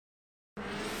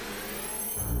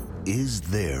Is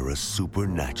there a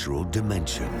supernatural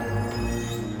dimension?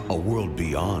 A world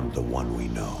beyond the one we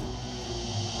know?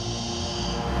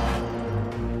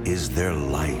 Is there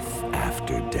life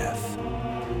after death?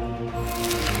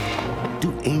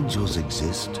 Do angels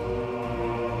exist?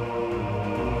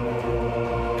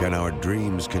 Can our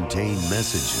dreams contain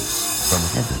messages from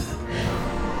heaven?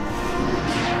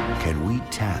 Can we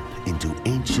tap into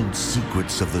ancient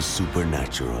secrets of the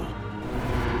supernatural?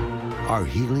 Are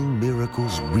healing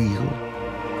miracles real?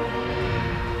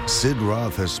 Sid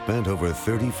Roth has spent over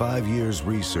 35 years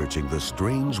researching the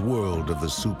strange world of the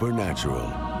supernatural.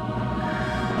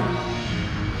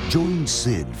 Join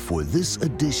Sid for this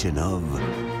edition of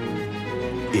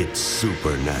It's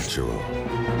Supernatural.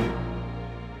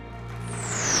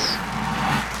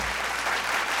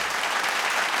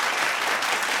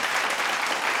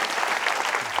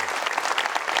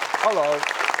 Hello,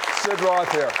 Sid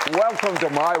Roth here. Welcome to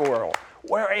my world,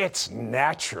 where it's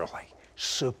naturally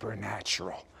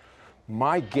supernatural.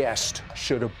 My guest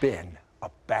should have been a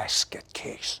basket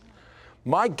case.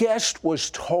 My guest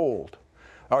was told,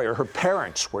 or her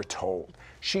parents were told,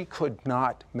 she could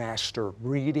not master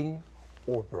reading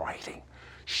or writing.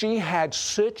 She had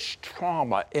such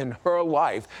trauma in her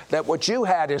life that what you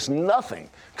had is nothing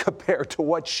compared to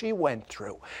what she went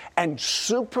through. And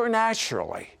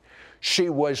supernaturally, she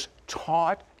was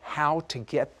taught how to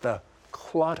get the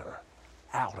clutter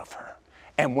out of her.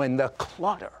 And when the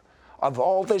clutter of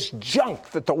all this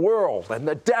junk that the world and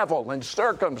the devil and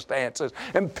circumstances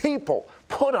and people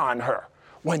put on her,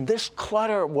 when this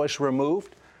clutter was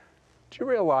removed, do you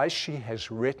realize she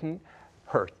has written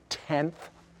her 10th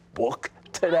book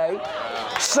today?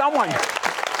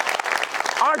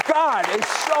 Our God is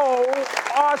so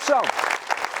awesome.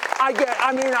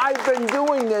 I've been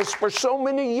doing this for so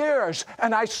many years,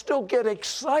 and I still get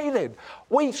excited.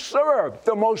 We serve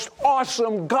the most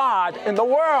awesome God in the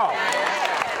world.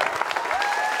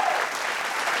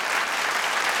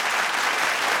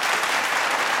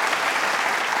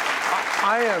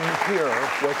 I am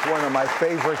here with one of my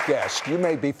favorite guests. You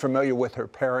may be familiar with her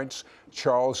parents,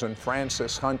 Charles and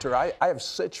Frances Hunter. I have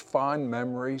such fond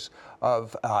memories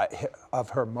of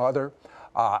her mother.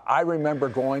 I remember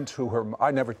going to her,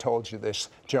 I never told you this,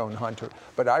 Joan Hunter,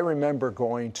 but I remember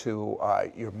going to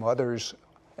your mother's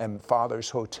and father's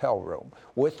hotel room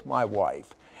with my wife.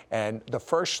 And the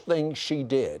first thing she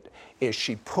did is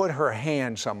she put her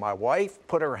hands on my wife,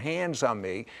 put her hands on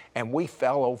me, and we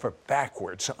fell over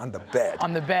backwards on the bed.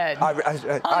 On the bed.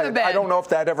 I don't know if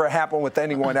that ever happened with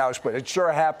anyone else, but it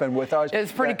sure happened with us.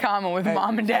 It's pretty common with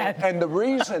mom and dad. And the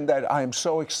reason that I'm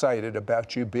so excited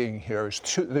about you being here is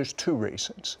there's two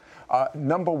reasons.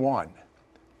 Number one,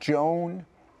 Joan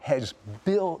has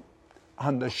built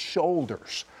on the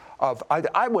shoulders of,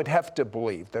 I would have to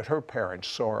believe that her parents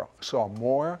saw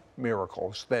more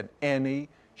miracles than any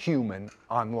human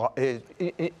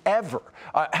ever.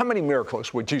 How many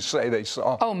miracles would you say they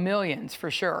saw? Oh, millions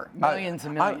for sure. Millions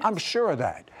and millions. I'm sure of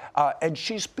that. And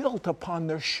she's built upon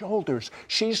their shoulders.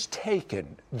 She's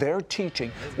taken their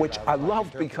teaching, which I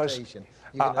love because,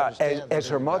 as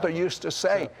her mother used to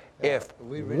say, if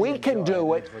we can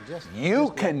do it,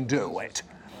 you can do it.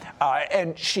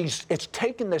 And it's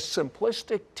taken this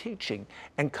simplistic teaching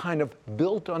and kind of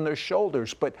built on their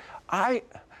shoulders. But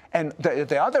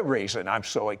the other reason I'm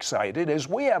so excited is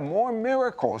we have more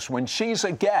miracles when she's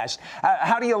a guest.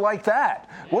 How do you like that?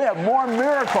 We have more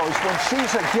miracles when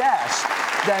she's a guest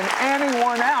than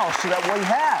anyone else that we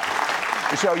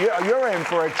have. So you're in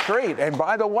for a treat. And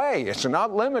by the way, it's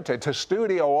not limited to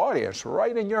studio audience.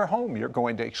 Right in your home, you're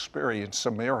going to experience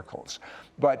some miracles.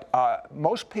 But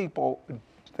most people,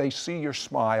 they see your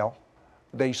smile,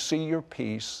 they see your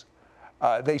peace,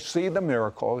 they see the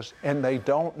miracles, and they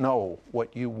don't know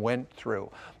what you went through.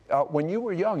 When you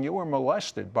were young, you were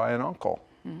molested by an uncle.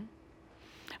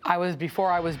 Mm-hmm.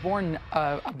 Before I was born,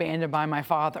 abandoned by my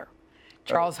father.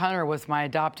 Charles Hunter was my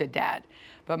adopted dad,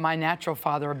 but my natural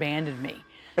father abandoned me.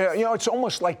 You know, it's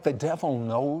almost like the devil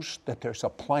knows that there's a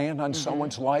plan on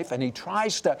someone's life, and he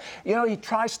tries to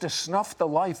snuff the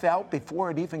life out before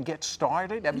it even gets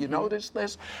started. Have you noticed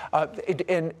this?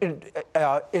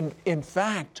 In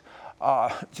fact,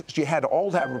 you had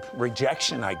all that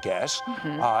rejection, I guess.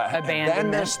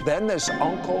 Abandonment. Then this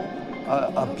uncle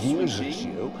abuses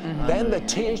you. Then the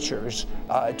teachers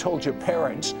told your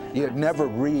parents you'd never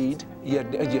read,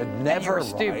 you'd never write.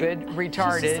 Stupid,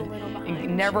 retarded,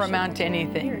 and never amount to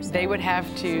anything. They would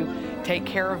have to take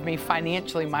care of me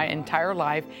financially my entire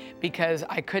life because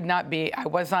I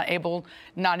was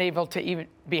not able to even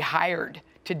be hired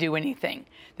to do anything,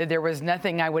 that there was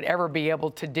nothing I would ever be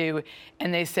able to do.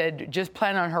 And they said, just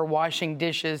plan on her washing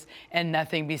dishes and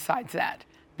nothing besides that.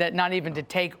 that not even to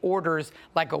take orders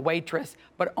like a waitress,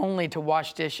 but only to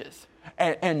wash dishes.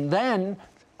 And then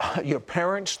your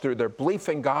parents, through their belief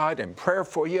in God and prayer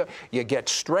for you, you get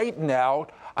straightened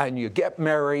out and you get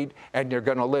married and you're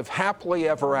going to live happily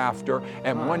ever after.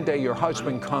 And one day your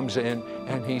husband comes in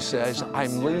and he says,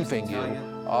 I'm leaving you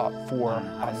for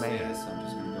a man.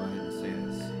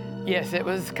 Yes, it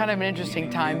was kind of an interesting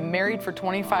time. Married for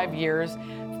 25 years,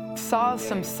 saw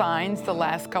some signs the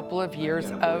last couple of years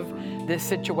of this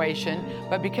situation,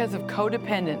 but because of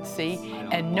codependency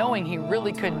and knowing he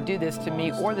really couldn't do this to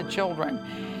me or the children,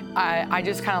 I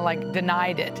just kind of like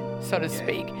denied it, so to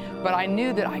speak. But I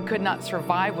knew that I could not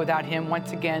survive without him,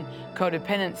 once again,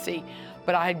 codependency.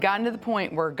 But I had gotten to the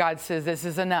point where God says, this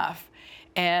is enough.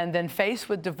 And then faced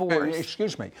with divorce.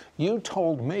 Excuse me, you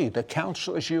told me the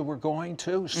counselors you were going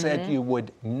to said you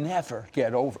would never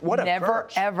get over. What a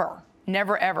curse.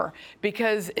 Never, ever.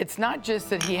 Because it's not just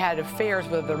that he had affairs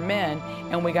with other men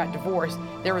and we got divorced.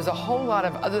 There was a whole lot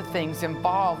of other things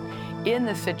involved in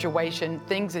the situation,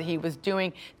 things that he was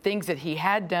doing, things that he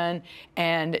had done,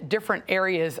 and different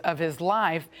areas of his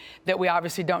life that we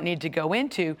obviously don't need to go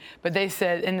into. But they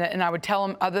said, and I would tell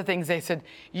them other things. They said,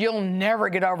 you'll never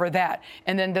get over that.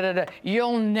 And then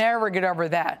you'll never get over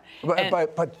that.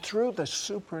 But through the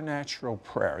supernatural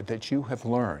prayer that you have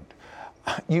learned,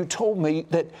 you told me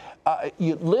that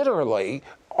you literally,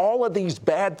 all of these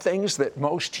bad things that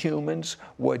most humans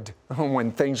would,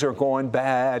 when things are going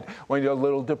bad, when you're a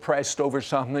little depressed over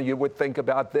something, you would think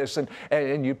about this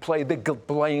and you play the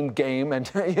blame game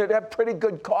and you'd have pretty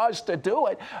good cause to do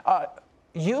it.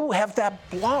 You have that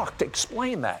blocked.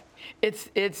 Explain that.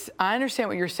 I understand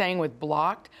what you're saying with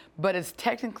blocked, but it's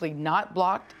technically not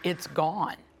blocked, it's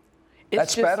gone.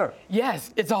 That's better.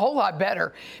 Yes, it's a whole lot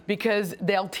better because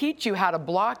they'll teach you how to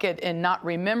block it and not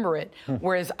remember it,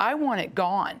 whereas I want it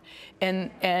gone.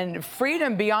 And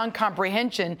freedom beyond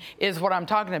comprehension is what I'm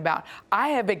talking about. I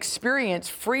have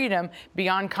experienced freedom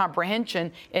beyond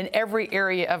comprehension in every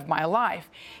area of my life.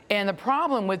 And the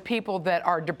problem with people that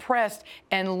are depressed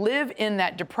and live in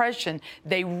that depression,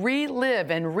 they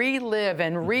relive and relive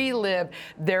and relive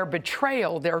their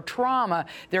betrayal, their trauma,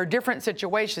 their different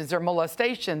situations, their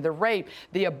molestation, the rape,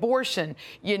 the abortion,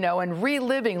 and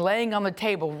reliving, laying on the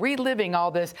table, reliving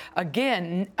all this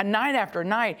again, night after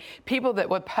night. People that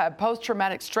would have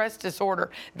post-traumatic stress disorder,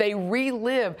 they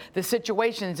relive the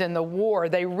situations in the war.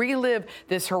 They relive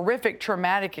this horrific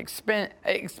traumatic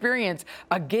experience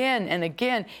again and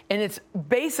again, and it's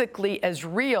basically as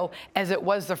real as it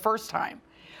was the first time.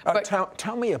 But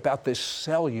tell me about this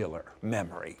cellular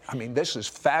memory. I mean, this is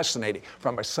fascinating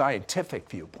from a scientific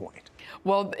viewpoint.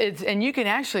 Well,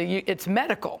 it's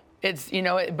medical.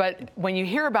 But when you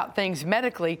hear about things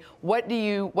medically, what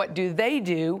do they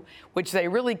do, which they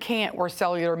really can't where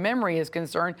cellular memory is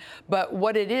concerned, but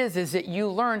what it is that you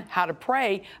learn how to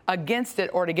pray against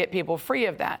it or to get people free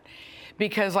of that.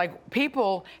 Because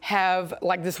people have,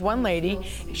 like this one lady,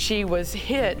 she was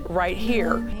hit right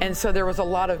here. And so there was a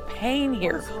lot of pain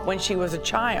here when she was a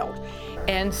child.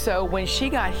 And so when she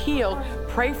got healed,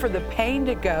 pray for the pain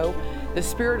to go, the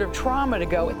spirit of trauma to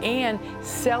go, and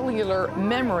cellular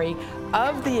memory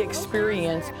of the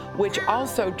experience, which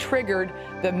also triggered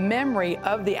the memory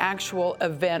of the actual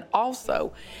event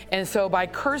also. And so by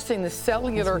cursing the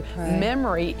cellular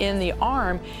memory in the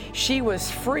arm, she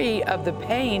was free of the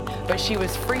pain, but she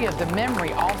was free of the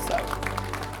memory also.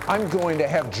 I'm going to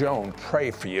have Joan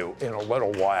pray for you in a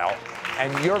little while,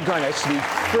 and you're going to be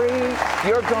free.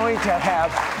 You're going to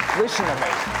have, listen to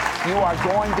me, you are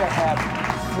going to have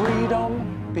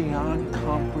freedom beyond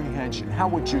comprehension. How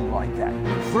would you like that?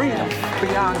 Freedom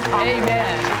beyond comprehension.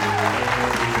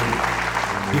 Amen.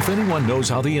 If anyone knows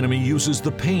how the enemy uses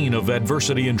the pain of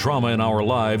adversity and trauma in our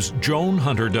lives, Joan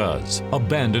Hunter does.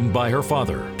 Abandoned by her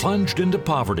father, plunged into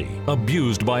poverty,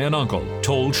 abused by an uncle,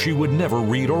 told she would never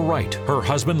read or write. Her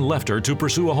husband left her to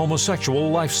pursue a homosexual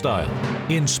lifestyle.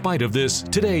 In spite of this,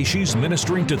 today she's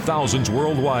ministering to thousands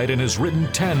worldwide and has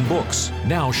written 10 books.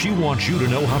 Now she wants you to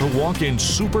know how to walk in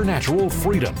supernatural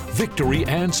freedom, victory,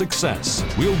 and success.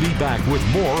 We'll be back with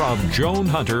more of Joan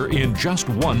Hunter in just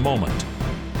one moment.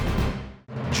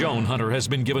 Joan Hunter has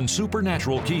been given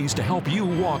supernatural keys to help you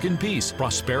walk in peace,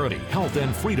 prosperity, health,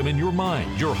 and freedom in your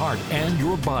mind, your heart, and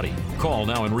your body. Call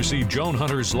now and receive Joan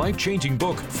Hunter's life-changing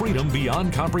book, Freedom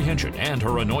Beyond Comprehension, and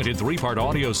her anointed 3-part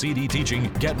audio CD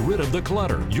teaching, Get Rid of the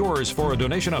Clutter. Yours for a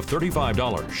donation of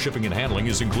 $35. Shipping and handling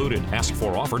is included. Ask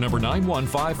for offer number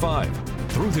 9155.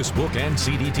 Through this book and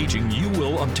CD teaching, you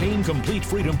will obtain complete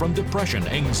freedom from depression,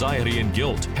 anxiety, and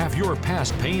guilt. Have your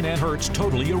past pain and hurts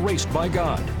totally erased by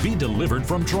God. Be delivered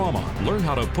from trauma. Learn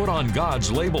how to put on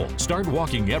God's label. Start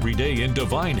walking every day in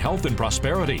divine health and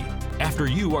prosperity. After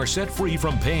you are set free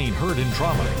from pain, hurt, and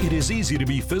trauma, it is easy to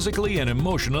be physically and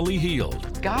emotionally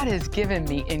healed. God has given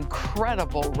me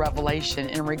incredible revelation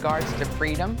in regards to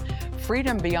freedom.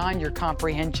 Freedom beyond your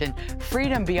comprehension.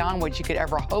 Freedom beyond what you could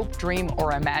ever hope, dream,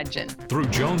 or imagine. Through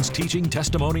Joan's teaching,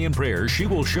 testimony, and prayer, she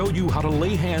will show you how to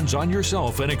lay hands on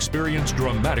yourself and experience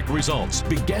dramatic results.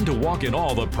 Begin to walk in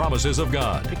all the promises of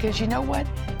God. Because you know what?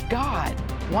 God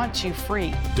wants you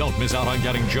free. Don't miss out on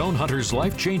getting Joan Hunter's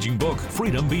life-changing book,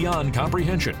 Freedom Beyond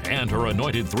Comprehension, and her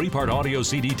anointed 3-part audio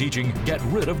CD teaching, Get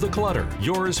Rid of the Clutter.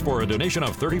 Yours for a donation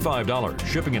of $35.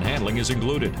 Shipping and handling is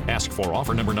included. Ask for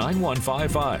offer number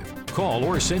 9155. Call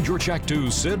or send your check to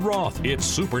Sid Roth. It's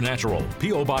Supernatural.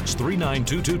 P.O. Box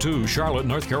 39222, Charlotte,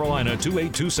 North Carolina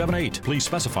 28278. Please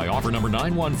specify offer number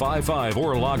 9155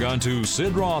 or log on to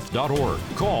sidroth.org.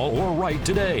 Call or write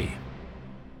today.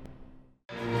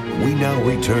 We now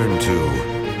return to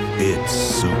It's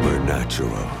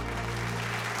Supernatural.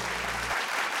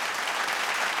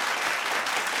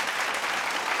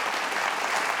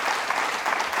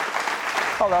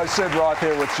 Hello, Sid Roth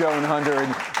here with Joan Hunter.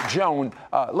 And Joan,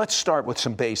 let's start with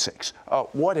some basics.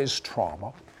 What is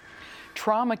trauma?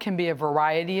 Trauma can be a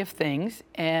variety of things.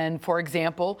 And for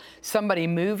example, somebody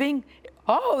moving,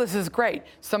 oh, this is great.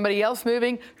 Somebody else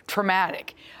moving,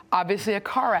 traumatic. Obviously a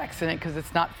car accident, because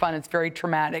it's not fun, it's very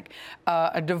traumatic.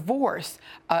 A divorce,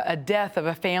 a death of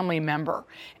a family member,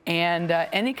 and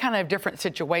any kind of different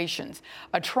situations.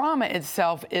 A trauma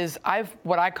itself is,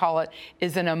 what I call it,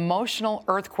 is an emotional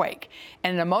earthquake.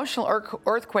 And an emotional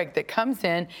earthquake that comes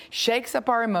in, shakes up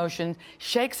our emotions,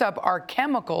 shakes up our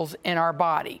chemicals in our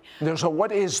body. So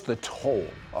what is the toll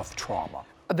of trauma?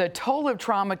 The toll of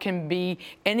trauma can be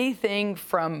anything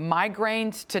from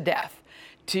migraines to death,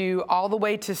 to all the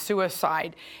way to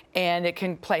suicide. And it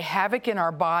can play havoc in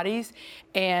our bodies,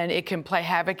 and it can play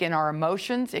havoc in our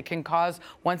emotions. It can cause,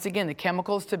 once again, the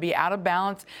chemicals to be out of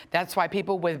balance. That's why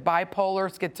people with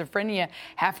bipolar schizophrenia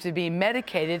have to be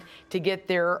medicated to get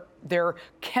their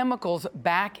chemicals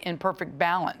back in perfect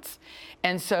balance.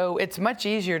 And so it's much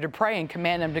easier to pray and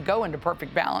command them to go into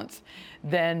perfect balance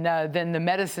than the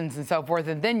medicines and so forth.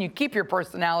 And then you keep your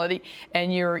personality,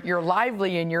 and you're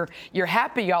lively, and you're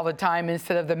happy all the time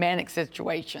instead of the manic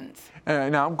situations.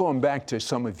 Now I'm going back to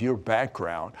some of your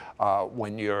background.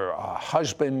 When your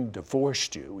husband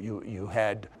divorced you, you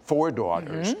had 4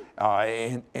 daughters,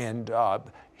 and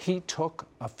he took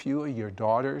a few of your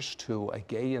daughters to a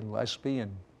gay and lesbian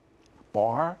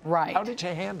bar. Right. How did you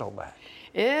handle that?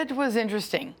 It was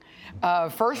interesting.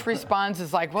 First response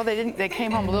is like, well, they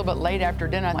came home a little bit late after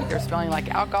dinner, like they're smelling like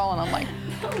alcohol, and I'm like,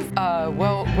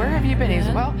 well, where have you been? He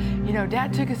said, well,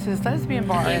 Dad took us to this lesbian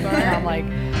bar, and I'm like,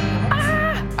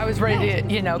 I was ready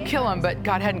to, kill him, but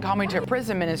God hadn't called me to a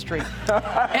prison ministry.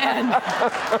 And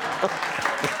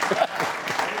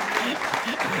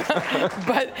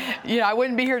but, I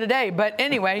wouldn't be here today. But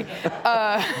anyway,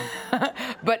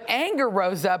 but anger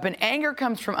rose up, and anger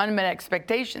comes from unmet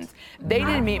expectations. They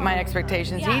didn't meet my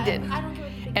expectations. He didn't.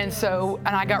 And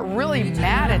I got really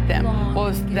mad at them.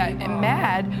 Well, that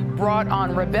mad brought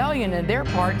on rebellion in their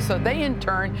part, so they in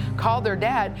turn called their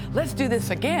dad, let's do this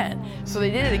again. So they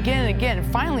did it again and again.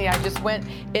 And finally, I just went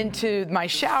into my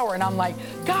shower, and I'm like,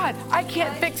 God, I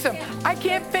can't fix him. I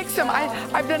can't fix him.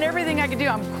 I've done everything I could do.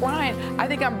 I'm crying. I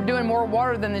think I'm doing more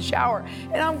water than the shower.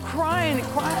 And I'm crying and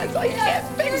crying. I can't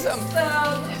fix him.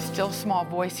 Still small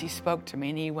voice, he spoke to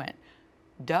me, and he went,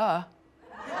 duh.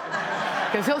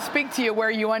 Because he'll speak to you where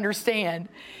you understand.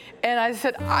 And I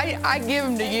said, I give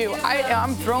him to you.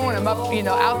 I'm throwing him up,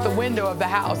 out the window of the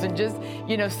house, and just,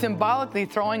 symbolically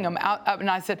throwing him up. And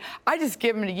I said, I just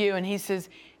give him to you. And he says,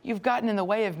 you've gotten in the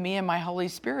way of me and my Holy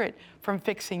Spirit from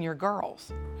fixing your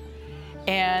girls.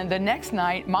 And the next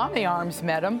night, Mommy Arms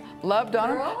met him, loved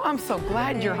on him. I'm so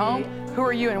glad you're home. Who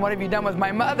are you, and what have you done with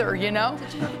my mother,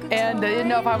 And they didn't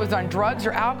know if I was on drugs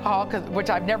or alcohol, which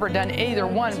I've never done either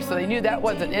one, so they knew that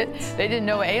wasn't it. They didn't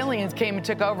know aliens came and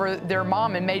took over their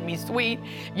mom and made me sweet,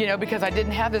 because I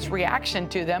didn't have this reaction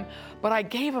to them. But I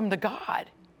gave them to God,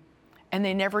 and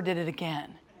they never did it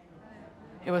again.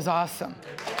 It was awesome.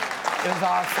 It was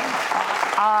awesome.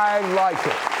 I like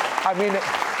it. I mean,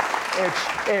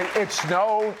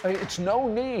 it's no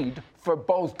need for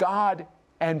both God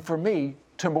and for me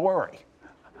to worry.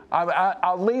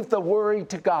 I'll leave the worry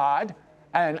to God,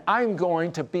 and I'm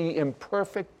going to be in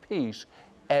perfect peace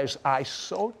as I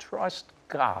so trust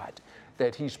God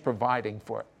that He's providing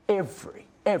for every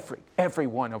every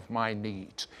one of my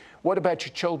needs. What about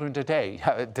your children today?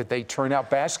 Did they turn out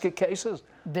basket cases?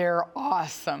 They're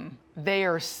awesome. They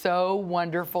are so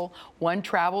wonderful. One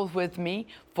travels with me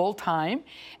full time,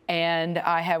 and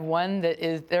I have one that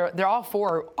is, they're all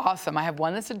four awesome. I have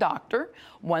one that's a doctor,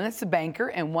 one that's a banker,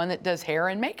 and one that does hair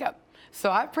and makeup.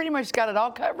 So I've pretty much got it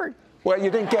all covered. Well,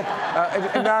 you didn't get,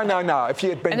 no. If you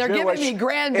had been Jewish. And they're giving me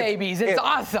grandbabies. It's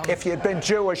awesome. If you had been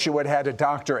Jewish, you would have had a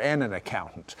doctor and an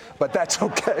accountant. But that's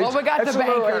okay. Well, we got that's the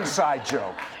banker. That's a little inside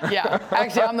joke. Yeah.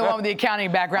 Actually, I'm the one with the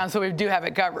accounting background, so we do have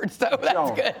it covered. So that's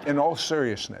Joan, good. In all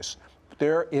seriousness,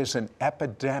 there is an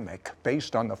epidemic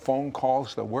based on the phone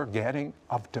calls that we're getting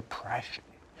of depression.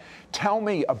 Tell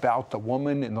me about the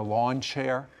woman in the lawn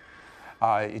chair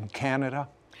in Canada.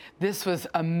 This was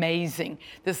amazing.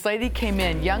 This lady came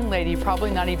in, young lady, probably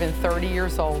not even 30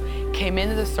 years old, came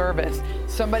into the service.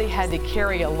 Somebody had to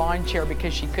carry a lawn chair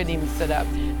because she couldn't even sit up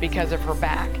because of her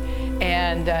back.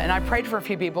 And I prayed for a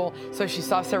few people, so she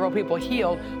saw several people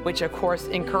healed, which of course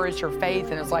encouraged her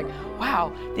faith. And it's like,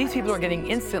 wow, these people are getting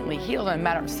instantly healed in a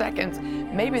matter of seconds.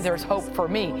 Maybe there's hope for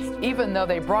me, even though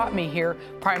they brought me here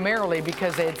primarily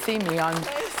because they had seen me on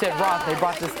Sid Roth. They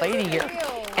brought this lady here.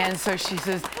 And so she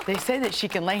says, they say that she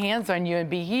can lay hands on you and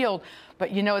be healed,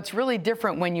 but you know, it's really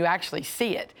different when you actually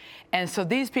see it. And so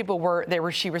these people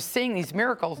she was seeing these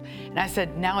miracles. And I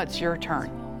said, now it's your turn.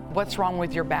 What's wrong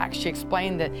with your back? She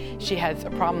explained that she had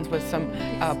problems with some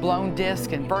blown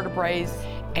disc and vertebrae,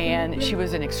 and she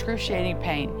was in excruciating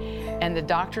pain. And the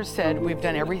doctor said, we've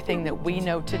done everything that we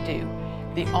know to do.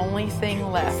 The only thing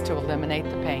left to eliminate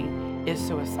the pain is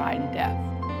suicide and death.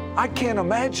 I can't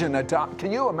imagine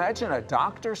can you imagine a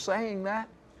doctor saying that?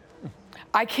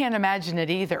 I can't imagine it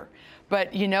either.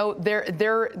 But you know,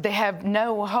 they have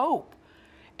no hope.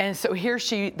 And so here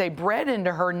they bred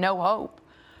into her no hope,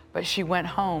 but she went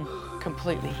home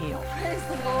completely healed. Praise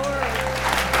the Lord.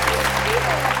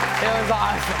 It was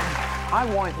awesome.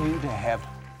 I want you to have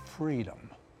freedom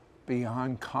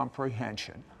beyond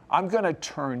comprehension. I'm going to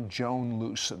turn Joan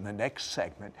loose in the next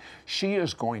segment. She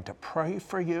is going to pray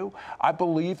for you. I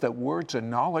believe that words of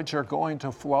knowledge are going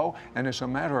to flow. And as a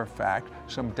matter of fact,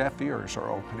 some deaf ears are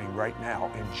opening right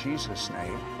now in Jesus'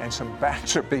 name. And some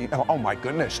backs are being, oh my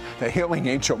goodness, the healing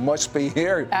angel must be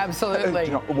here. Absolutely.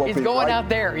 He's going out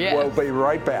there, yes. We'll be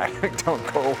right back.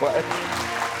 Don't go away.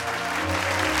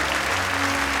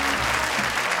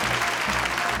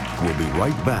 We'll be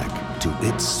right back to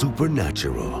It's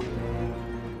Supernatural.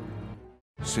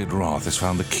 Sid Roth has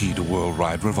found the key to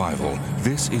worldwide revival.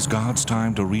 This is God's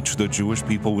time to reach the Jewish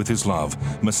people with his love.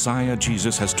 Messiah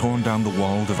Jesus has torn down the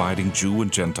wall dividing Jew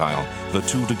and Gentile. The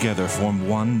two together form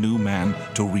one new man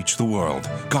to reach the world.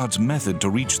 God's method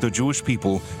to reach the Jewish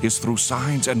people is through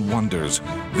signs and wonders.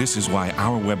 This is why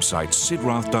our website,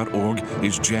 sidroth.org,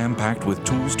 is jam-packed with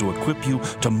tools to equip you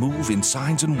to move in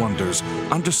signs and wonders.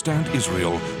 Understand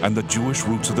Israel and the Jewish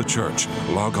roots of the church.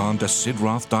 Log on to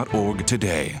sidroth.org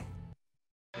today.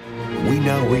 We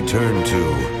now return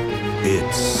to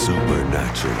It's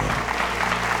Supernatural.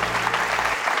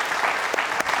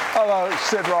 Hello,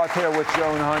 Sid Roth here with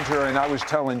Joan Hunter, and I was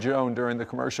telling Joan during the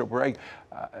commercial break,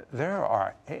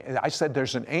 I said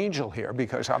there's an angel here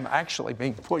because I'm actually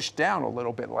being pushed down a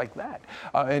little bit like that.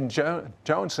 And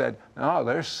Joan said, no,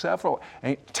 there's several.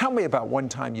 Tell me about one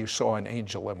time you saw an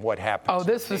angel and what happened. Oh,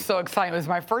 this was so exciting. It was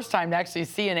my first time to actually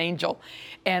see an angel.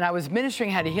 And I was ministering,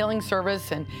 had a healing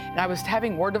service, and I was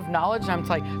having word of knowledge. And I'm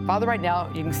like, Father, right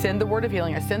now, you can send the word of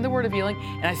healing. I send the word of healing,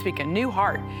 and I speak a new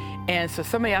heart. And so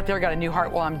somebody out there got a new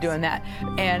heart while I'm doing that.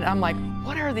 And I'm like,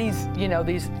 what are these,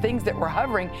 these things that were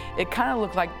hovering? It kind of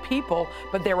looked like people,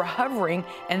 but they were hovering,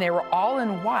 and they were all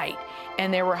in white.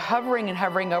 And they were hovering and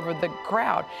hovering over the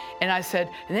crowd. And I said,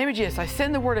 in the name of Jesus, I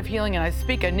send the word of healing, and I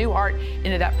speak a new heart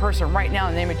into that person right now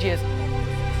in the name of Jesus.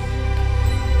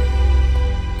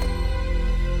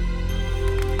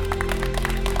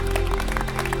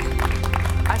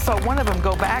 I saw one of them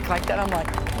go back like that. I'm like,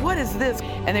 what is this?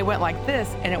 And they went like this,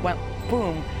 and it went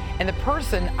boom. And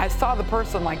I saw the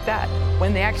person like that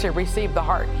when they actually received the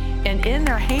heart. And in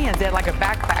their hands, they had like a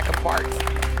backpack of parts.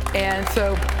 And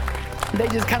so they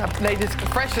just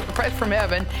fresh from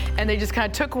heaven, and they just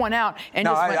kind of took one out and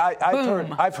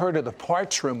boom. I've heard of the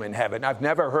parts room in heaven. I've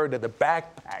never heard of the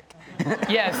backpack.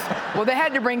 Yes. Well, they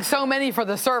had to bring so many for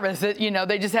the service that,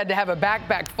 they just had to have a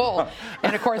backpack full.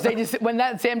 And of course, when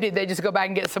that's empty, they just go back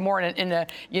and get some more in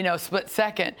a split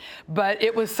second. But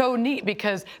it was so neat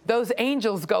because those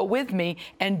angels go with me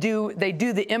and they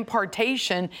do the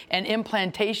impartation and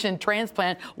implantation,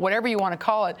 transplant, whatever you want to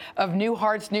call it, of new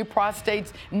hearts, new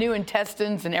prostates, new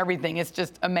intestines, and everything. It's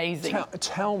just amazing.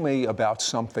 Tell me about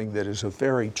something that is a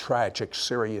very tragic,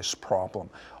 serious problem.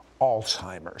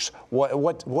 Alzheimer's.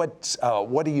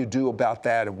 What do you do about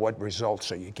that, and what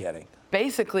results are you getting?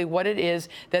 Basically what it is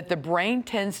that the brain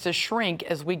tends to shrink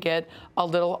as we get a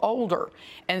little older.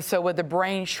 And so with the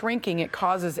brain shrinking, it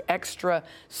causes extra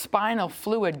spinal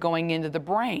fluid going into the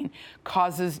brain,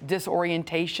 causes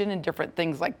disorientation and different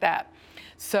things like that.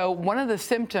 So one of the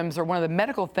symptoms, or one of the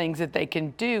medical things that they can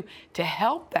do to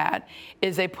help that,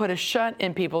 is they put a shunt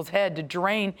in people's head to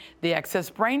drain the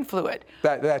excess brain fluid.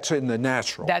 That's in the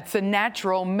natural. That's a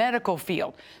natural medical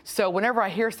field. So whenever I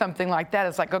hear something like that,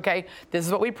 it's like, okay, this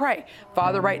is what we pray.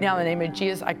 Father, right now in the name of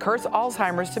Jesus, I curse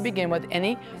Alzheimer's to begin with,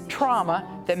 any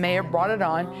trauma that may have brought it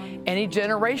on, any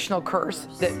generational curse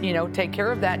that, take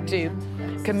care of that too.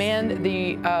 Command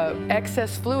the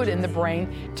excess fluid in the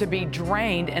brain to be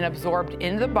drained and absorbed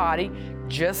into the body,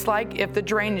 just like if the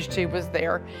drainage tube was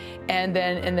there, and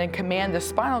then command the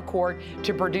spinal cord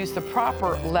to produce the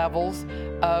proper levels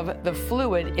of the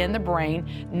fluid in the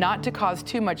brain, not to cause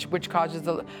too much, which causes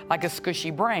like a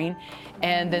squishy brain,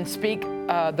 and then speak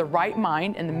the right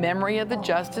mind, and the memory of the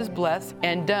just is blessed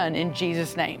and done in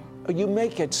Jesus' name. You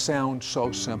make it sound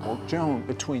so simple. Joan,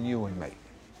 between you and me,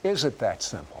 is it that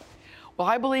simple? Well,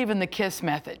 I believe in the KISS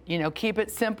method. Keep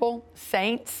it simple,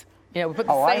 saints. We put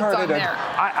the saints on there.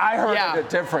 I heard it a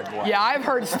different way. Yeah, I've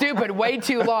heard stupid way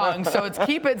too long. So it's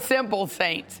keep it simple,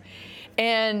 saints.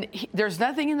 And there's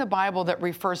nothing in the Bible that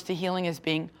refers to healing as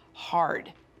being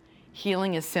hard.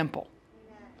 Healing is simple.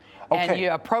 Okay. And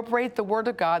you appropriate the word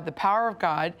of God, the power of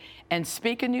God, and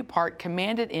speak a new part,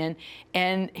 command it in.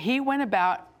 And he went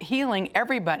about healing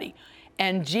everybody.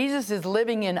 And Jesus is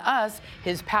living in us.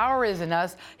 His power is in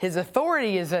us. His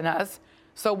authority is in us.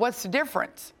 So what's the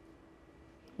difference?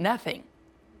 Nothing.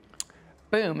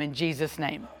 Boom, in Jesus'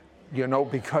 name.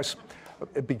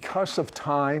 Because of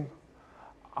time,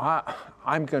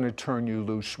 I'm going to turn you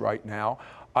loose right now.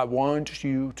 I want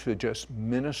you to just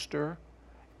minister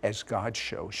as God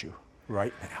shows you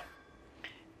right now.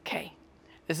 Okay.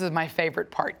 This is my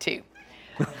favorite part too.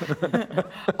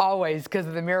 Always, because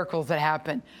of the miracles that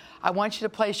happen. I want you to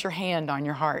place your hand on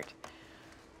your heart.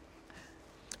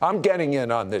 I'm getting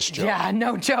in on this joke. Yeah,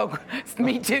 no joke.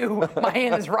 Me too. My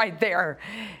hand is right there.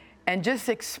 And just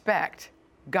expect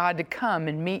God to come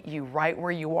and meet you right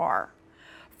where you are.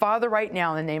 Father, right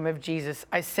now, in the name of Jesus,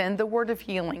 I send the word of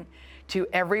healing to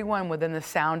everyone within the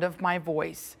sound of my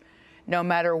voice, no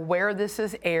matter where this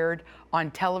is aired,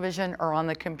 on television or on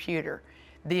the computer.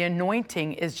 The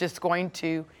anointing is just going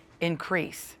to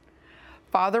increase.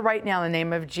 Father, right now, in the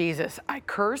name of Jesus, I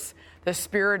curse the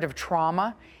spirit of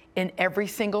trauma in every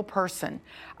single person.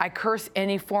 I curse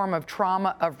any form of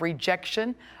trauma of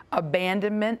rejection,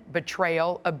 abandonment,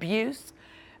 betrayal, abuse,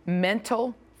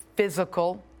 mental,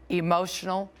 physical,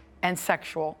 emotional, and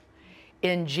sexual.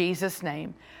 In Jesus'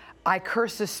 name, I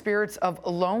curse the spirits of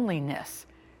loneliness,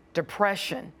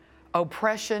 depression,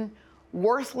 oppression,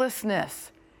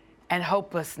 worthlessness, and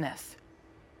hopelessness.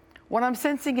 What I'm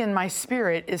sensing in my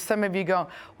spirit is some of you go,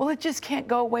 well, it just can't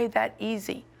go away that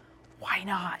easy. Why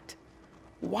not?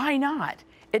 Why not?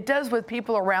 It does with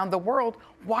people around the world.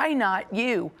 Why not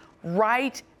you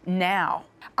right now?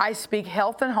 I speak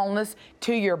health and wholeness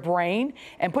to your brain,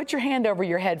 and put your hand over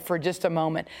your head for just a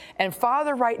moment. And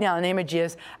Father, right now, in the name of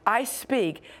Jesus, I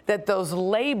speak that those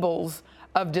labels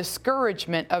of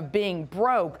discouragement, of being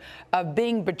broke, of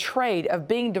being betrayed, of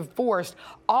being divorced,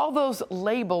 all those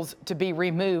labels to be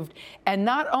removed. And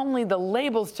not only the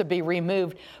labels to be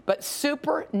removed, but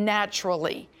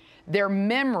supernaturally, their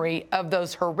memory of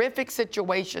those horrific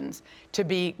situations to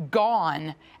be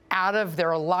gone out of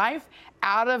their life,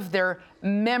 out of their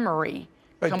memory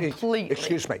completely.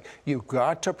 Excuse me. You've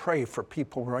got to pray for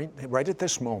people right at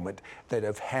this moment that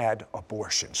have had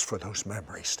abortions, for those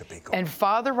memories to be gone. And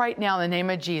Father, right now, in the name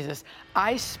of Jesus,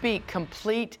 I speak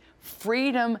complete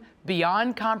freedom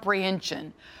beyond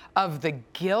comprehension of the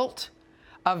guilt,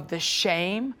 of the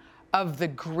shame, of the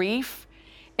grief.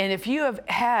 And if you have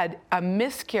had a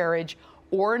miscarriage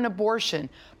or an abortion,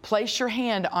 place your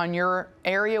hand on your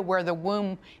area where the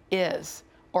womb is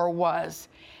or was.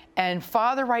 And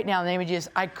Father, right now, in the name of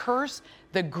Jesus, I curse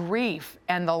the grief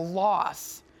and the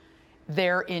loss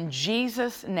there in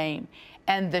Jesus' name,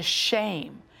 and the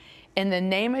shame. In the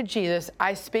name of Jesus,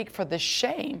 I speak for the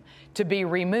shame to be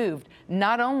removed,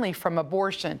 not only from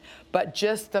abortion, but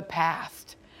just the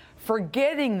past.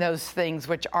 Forgetting those things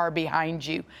which are behind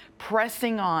you,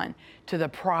 pressing on to the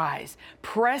prize,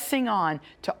 pressing on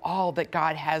to all that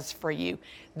God has for you.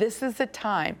 This is the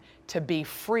time to be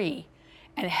free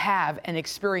and have and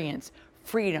experience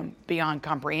freedom beyond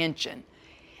comprehension.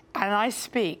 And I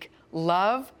speak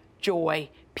love, joy,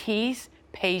 peace,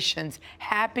 patience,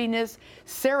 happiness,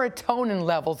 serotonin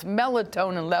levels,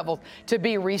 melatonin levels to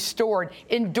be restored,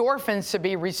 endorphins to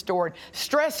be restored,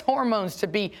 stress hormones to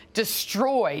be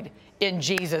destroyed in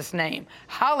Jesus' name.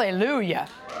 Hallelujah.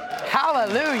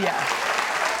 Hallelujah.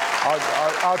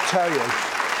 I'll tell you.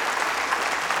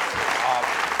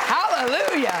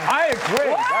 Hallelujah. I agree.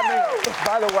 Woo! I mean,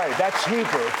 by the way, that's Hebrew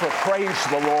for praise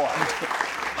the Lord.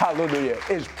 Hallelujah,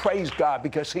 is praise God,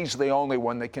 because he's the only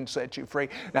one that can set you free.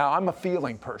 Now, I'm a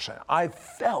feeling person. I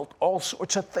felt all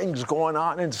sorts of things going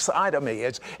on inside of me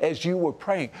as you were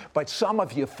praying, but some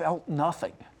of you felt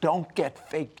nothing. Don't get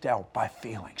faked out by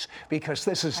feelings, because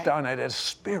this is done at a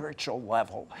spiritual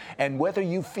level. And whether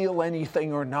you feel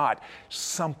anything or not,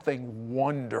 something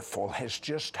wonderful has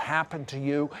just happened to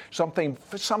you. Something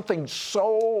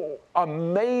so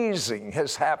amazing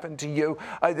has happened to you.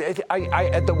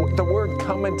 The word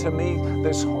coming to me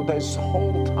this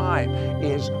whole time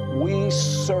is, we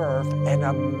serve an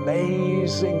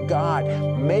amazing God.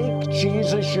 Make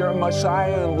Jesus your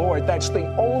Messiah and Lord. That's the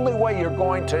only way you're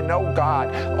going to know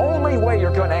God. Only way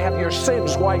you're going to have your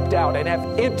sins wiped out and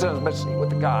have intimacy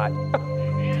with God.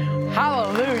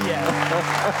 Hallelujah.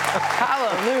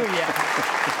 Hallelujah.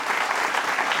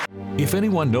 If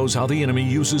anyone knows how the enemy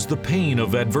uses the pain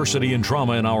of adversity and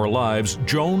trauma in our lives,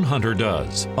 Joan Hunter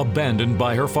does. Abandoned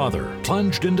by her father,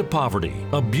 plunged into poverty,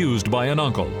 abused by an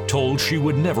uncle, told she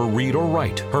would never read or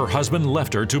write. Her husband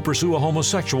left her to pursue a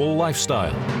homosexual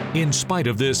lifestyle. In spite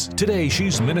of this, today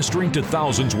she's ministering to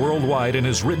thousands worldwide and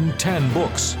has written 10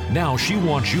 books. Now she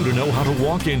wants you to know how to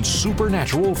walk in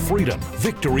supernatural freedom,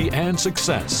 victory, and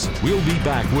success. We'll be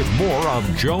back with more of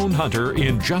Joan Hunter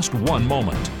in just one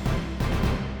moment.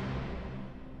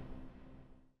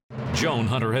 Joan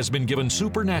Hunter has been given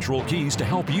supernatural keys to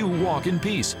help you walk in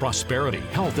peace, prosperity,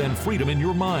 health, and freedom in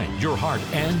your mind, your heart,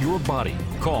 and your body.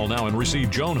 Call now and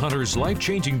receive Joan Hunter's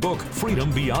life-changing book,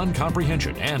 Freedom Beyond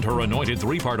Comprehension, and her anointed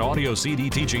 3-part audio CD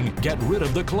teaching, Get Rid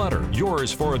of the Clutter.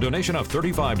 Yours for a donation of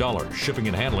 $35. Shipping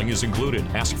and handling is included.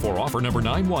 Ask for offer number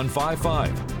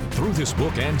 9155. Through this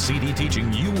book and CD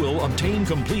teaching, you will obtain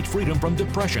complete freedom from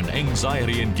depression,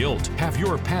 anxiety, and guilt. Have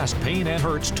your past pain and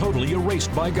hurts totally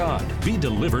erased by God. Be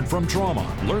delivered from trauma.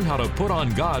 Learn how to put on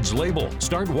God's label.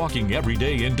 Start walking every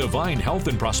day in divine health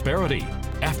and prosperity.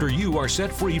 After you are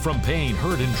set free from pain,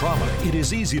 hurt, and trauma, it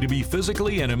is easy to be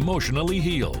physically and emotionally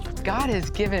healed. God has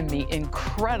given me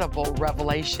incredible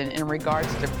revelation in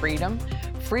regards to freedom.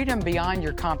 Freedom beyond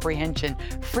your comprehension.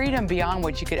 Freedom beyond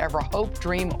what you could ever hope,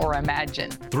 dream, or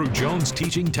imagine. Through Joan's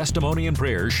teaching, testimony, and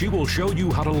prayers, she will show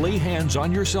you how to lay hands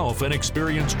on yourself and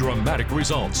experience dramatic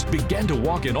results. Begin to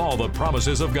walk in all the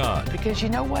promises of God. Because you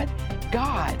know what?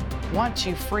 God wants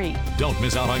you free. Don't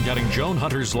miss out on getting Joan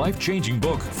Hunter's life-changing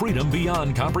book, Freedom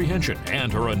Beyond Comprehension,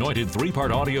 and her anointed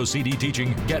 3-part audio CD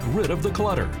teaching, Get Rid of the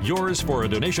Clutter. Yours for a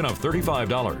donation of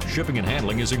 $35. Shipping and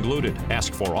handling is included.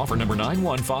 Ask for offer number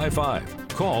 9155.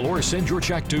 Call or send your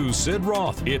check to Sid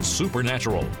Roth. It's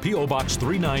Supernatural. P.O. Box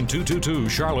 39222,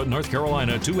 Charlotte, North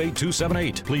Carolina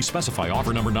 28278. Please specify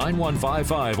offer number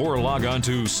 9155 or log on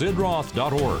to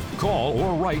sidroth.org. Call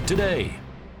or write today.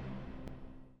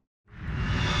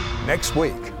 Next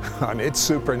week on It's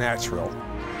Supernatural,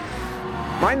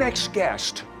 my next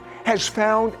guest has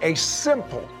found a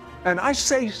simple, and I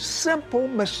say simple,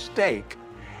 mistake.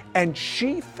 And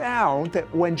she found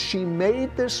that when she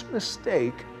made this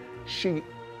mistake, she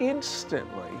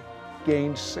instantly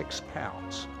gained 6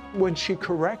 pounds. When she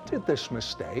corrected this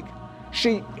mistake,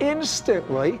 she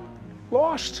instantly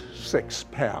lost 6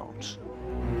 pounds.